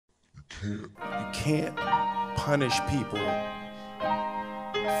You can't punish people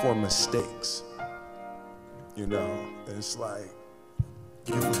for mistakes. You know, it's like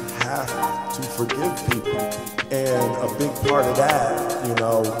you have to forgive people. And a big part of that, you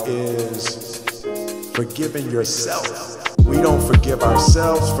know, is forgiving yourself. We don't forgive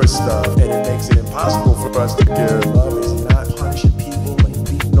ourselves for stuff, and it makes it impossible for us to forgive. Love is not punishing people and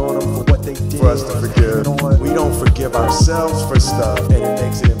beating on them for what they did. For us to forgive. We don't forgive ourselves for stuff, and it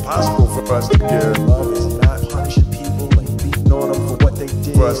makes it impossible for us to forgive. Love is not punishing people and beating on them for what they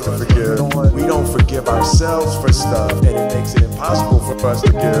did. For us to forgive. We don't forgive ourselves for stuff, and it makes it impossible for us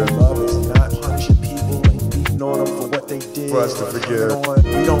to forgive. Love is not punishing people and beating on them for what they did. For us to forgive.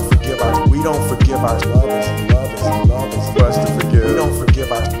 We don't forgive our love is for us to forgive.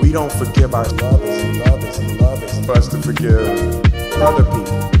 We don't forgive our love is for us to forgive other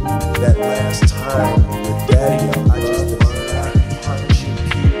people. That last time with Daddy, I just was not punishing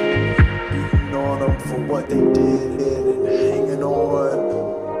people, beating on them for what they did, and hanging on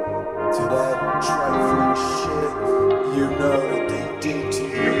to that trifling shit, you know, that they did to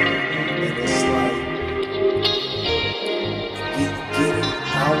you. And it's like getting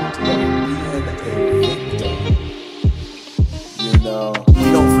out of being a victim. You know, we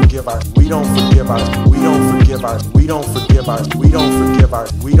don't forgive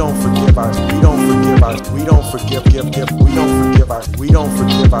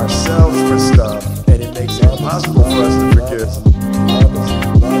ourselves for stuff, and it makes it impossible for us to forgive.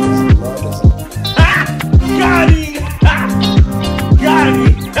 Got him! Got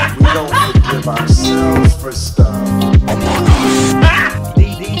him! We don't forgive ourselves for stuff.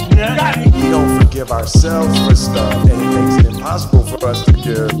 We don't forgive ourselves for stuff, and it makes it impossible for us to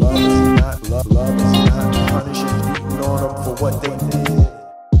forgive. Love is not punishing, beating on them for what they did.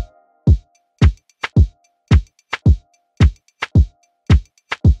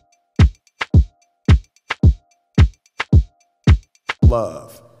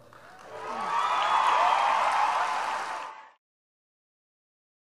 Love.